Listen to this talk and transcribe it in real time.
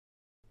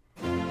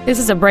This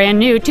is a brand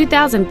new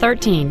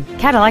 2013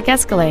 Cadillac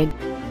Escalade.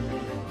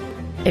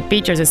 It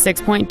features a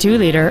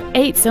 6.2-liter,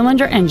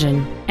 8-cylinder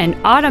engine, an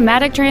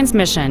automatic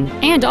transmission,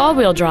 and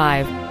all-wheel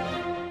drive.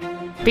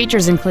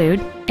 Features include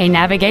a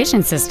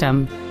navigation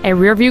system, a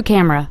rear-view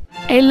camera,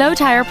 a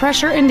low-tire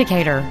pressure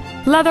indicator,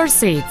 leather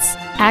seats,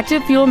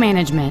 active fuel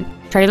management,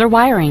 trailer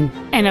wiring,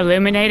 an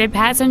illuminated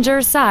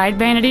passenger side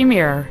vanity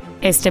mirror,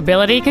 a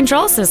stability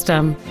control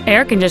system,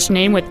 air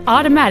conditioning with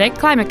automatic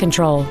climate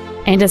control,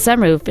 and a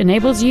sunroof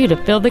enables you to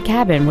fill the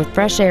cabin with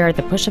fresh air at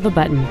the push of a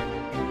button.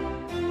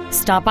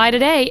 Stop by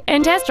today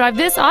and test drive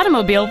this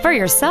automobile for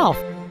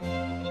yourself.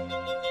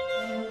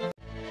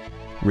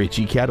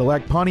 Ritchey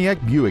Cadillac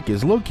Pontiac Buick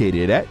is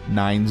located at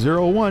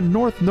 901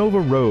 North Nova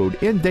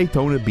Road in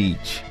Daytona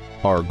Beach.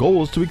 Our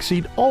goal is to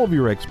exceed all of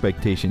your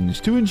expectations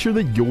to ensure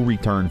that you'll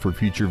return for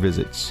future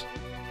visits.